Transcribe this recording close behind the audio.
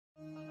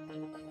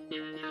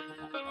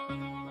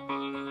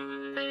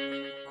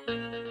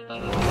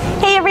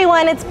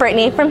everyone, it's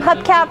Brittany from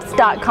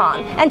Hubcaps.com,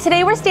 and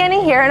today we're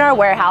standing here in our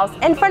warehouse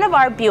in front of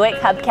our Buick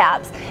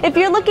Hubcaps. If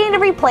you're looking to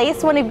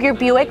replace one of your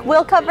Buick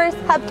Wheelcovers,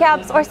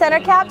 Hubcaps, or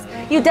center caps,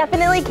 you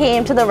definitely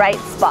came to the right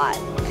spot.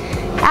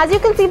 As you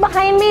can see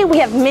behind me, we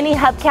have many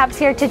hubcaps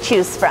here to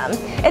choose from.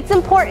 It's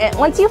important,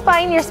 once you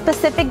find your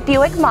specific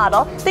Buick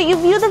model, that you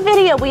view the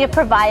video we have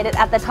provided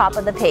at the top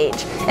of the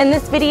page. In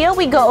this video,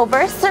 we go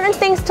over certain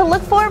things to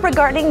look for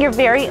regarding your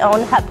very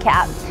own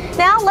hubcap.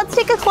 Now, let's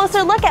take a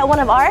closer look at one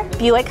of our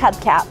Buick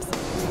hubcaps.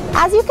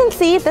 As you can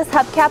see, this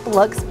hubcap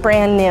looks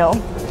brand new.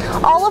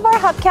 All of our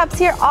hubcaps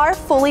here are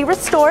fully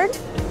restored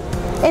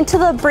into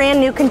the brand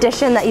new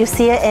condition that you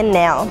see it in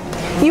now.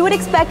 You would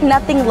expect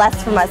nothing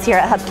less from us here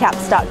at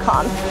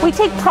Hubcaps.com. We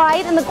take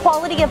pride in the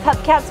quality of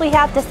hubcaps we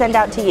have to send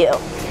out to you.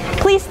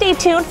 Please stay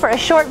tuned for a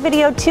short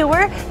video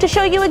tour to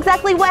show you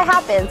exactly what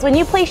happens when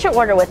you place your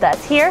order with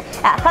us here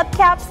at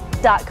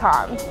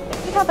Hubcaps.com.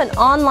 We have an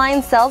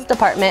online sales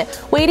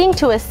department waiting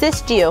to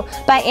assist you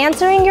by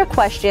answering your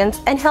questions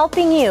and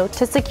helping you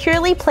to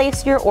securely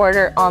place your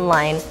order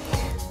online.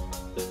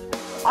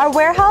 Our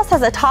warehouse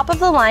has a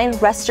top-of-the-line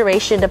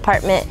restoration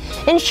department,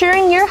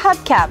 ensuring your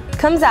hubcap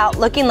comes out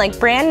looking like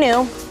brand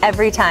new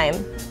every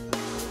time.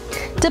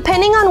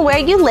 Depending on where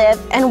you live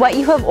and what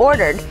you have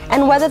ordered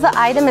and whether the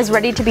item is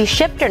ready to be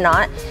shipped or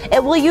not,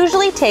 it will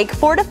usually take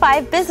 4 to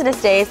 5 business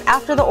days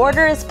after the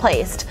order is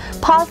placed,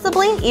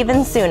 possibly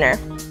even sooner.